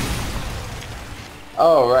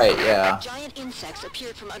 Oh right, yeah. Giant insects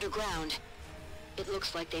appeared from underground. It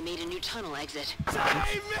looks like they made a new tunnel exit.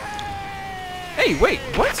 Hey, wait,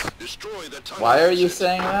 what? Destroy the tunnel. Why are you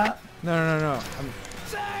saying that? No.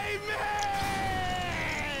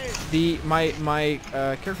 My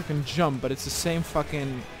character can jump, but it's the same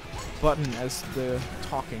fucking button as the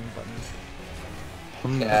talking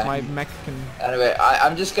button. Yeah. My mech can. Anyway,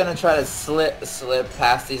 I'm just gonna try to slip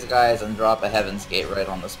past these guys and drop a Heaven's Gate right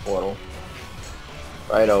on this portal.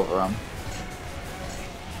 Right over them.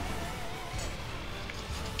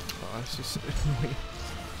 Oh, it's just annoying.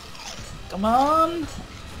 Come on!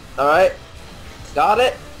 Alright. Got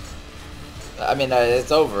it? I mean,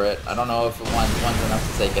 it's over it. I don't know if one's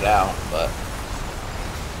enough to take it out, but...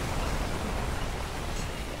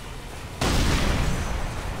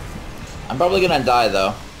 I'm probably gonna die,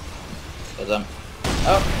 though. Because I'm...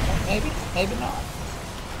 Oh, maybe not.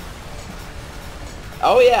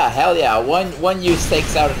 Oh yeah, hell yeah. One use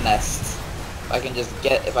takes out a nest. If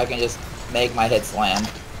I can just make my hits land.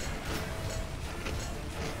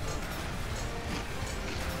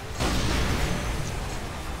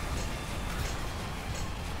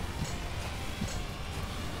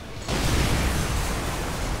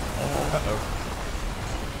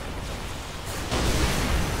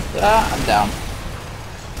 Yeah, I'm down.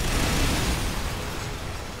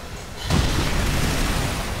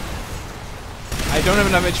 I don't have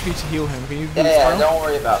enough HP to heal him. Can you do this Yeah, now? don't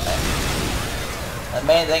worry about me. The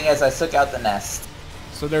main thing is I took out the nest.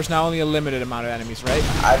 So there's now only a limited amount of enemies, right?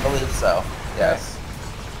 I believe so. Yes.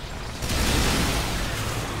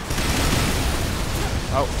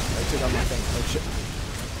 Oh, I took out my thing. Oh shit.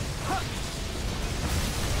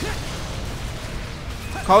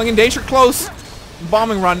 Calling in danger close!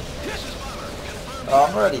 Bombing run. Oh,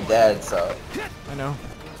 I'm already dead, so... I know.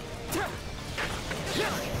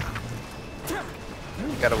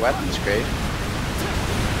 got a weapons crate.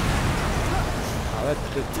 Oh, that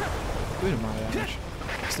did good amount of damage.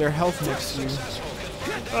 Is there health next to you?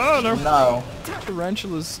 Oh no! No.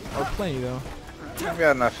 Tarantulas are plenty though. I've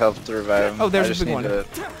got enough health to revive him. Oh, there's I a just big one. need to-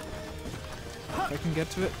 If I can get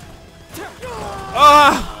to it.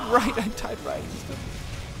 Ah! Right, I died right.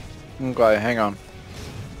 Okay, hang on.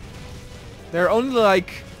 There are only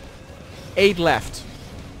like 8 left.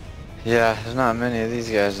 Yeah, there's not many of these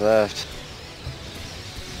guys left.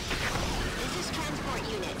 This is transport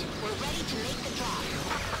unit. We're ready to make the drop.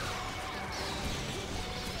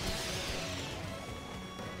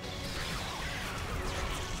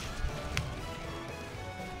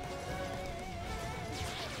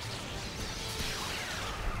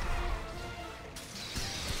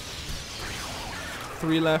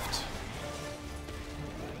 Three left.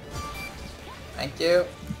 Thank you. Is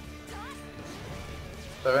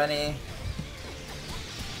there any...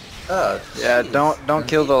 Oh, Yeah, jeez. don't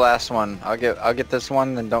kill the last one. I'll get this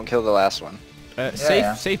one, then don't kill the last one.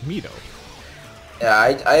 yeah. Save me though. Yeah,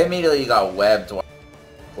 I immediately got webbed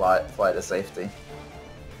while fly to safety.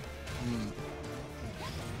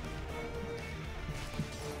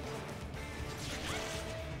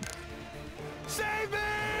 Save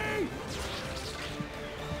me!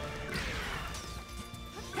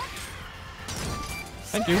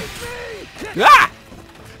 Thank you. Ah!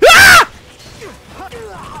 Ah!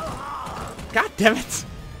 God damn it!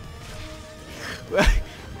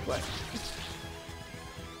 What?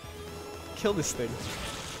 Kill this thing.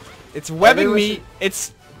 It's webbing we me. should-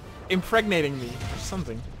 It's impregnating me or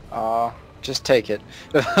something. Just take it.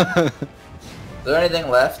 Is there anything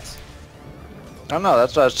left? Oh no,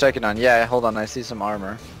 that's what I was checking on. Yeah, hold on, I see some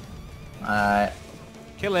armor. Alright.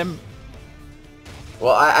 Kill him.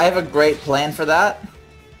 Well, I have a great plan for that.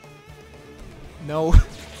 No.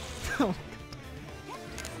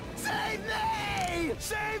 Save me!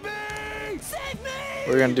 Save me! Save me!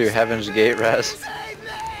 We're gonna do Heaven's Gate, Raz. Save me!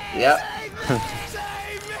 Yep.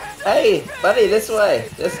 Save me! Hey, buddy, this way.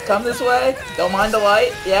 Just come this way. Don't mind the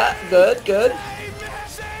light. Yeah, good, good.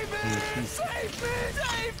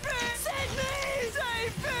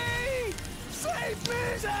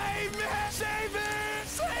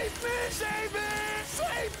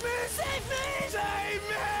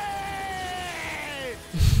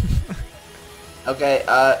 Okay,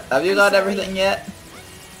 have you got everything yet?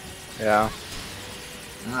 Yeah.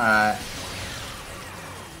 Alright.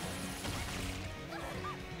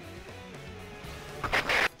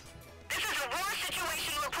 This is a war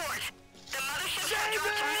situation report. The mothership has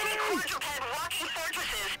dropped many quadruped walking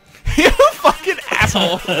fortresses. You fucking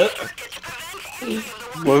asshole.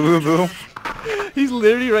 Whoa, boo, boo. He's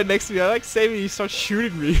literally right next to me. I like saving. He starts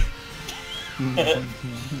shooting me.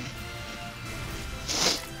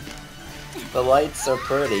 The lights are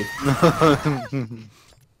pretty.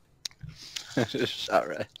 Shot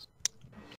Raz.